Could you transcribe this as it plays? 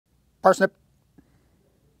parsnip,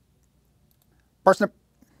 parsnip,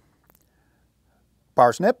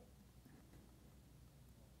 parsnip,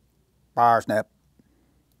 parsnip,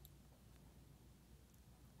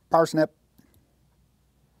 parsnip,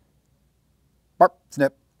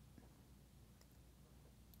 parsnip,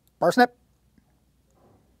 parsnip,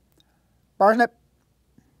 parsnip,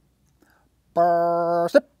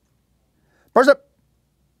 parsnip, parsnip.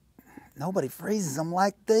 Nobody phrases them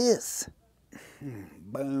like this.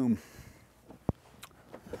 Boom.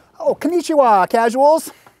 Oh, konnichiwa,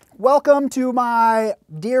 casuals. Welcome to my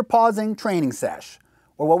deer pausing training sesh,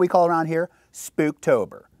 or what we call around here,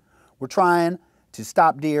 Spooktober. We're trying to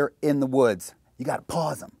stop deer in the woods. You gotta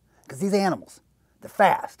pause them, because these animals, they're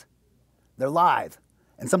fast, they're live,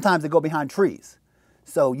 and sometimes they go behind trees.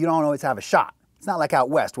 So you don't always have a shot. It's not like out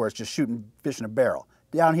west where it's just shooting fish in a barrel.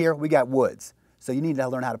 Down here, we got woods, so you need to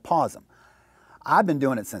learn how to pause them. I've been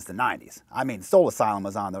doing it since the 90s. I mean, Soul Asylum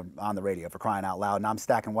was on the radio, for crying out loud, and I'm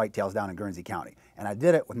stacking whitetails down in Guernsey County. And I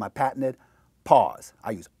did it with my patented pause. I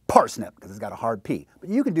use parsnip because it's got a hard P, but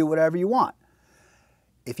you can do whatever you want.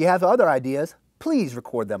 If you have other ideas, please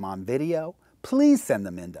record them on video. Please send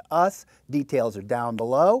them in to us. Details are down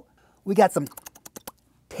below. We got some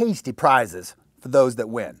tasty prizes for those that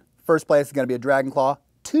win. First place is going to be a Dragon Claw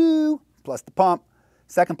 2 plus the pump.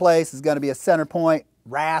 Second place is going to be a Center Point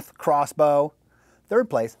Wrath crossbow. Third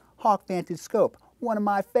place, Hawk Vantage Scope, one of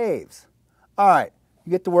my faves. All right,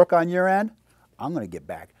 you get to work on your end. I'm going to get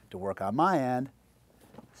back to work on my end.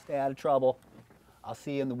 Stay out of trouble. I'll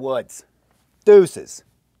see you in the woods. Deuces.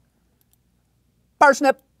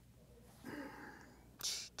 Parsnip.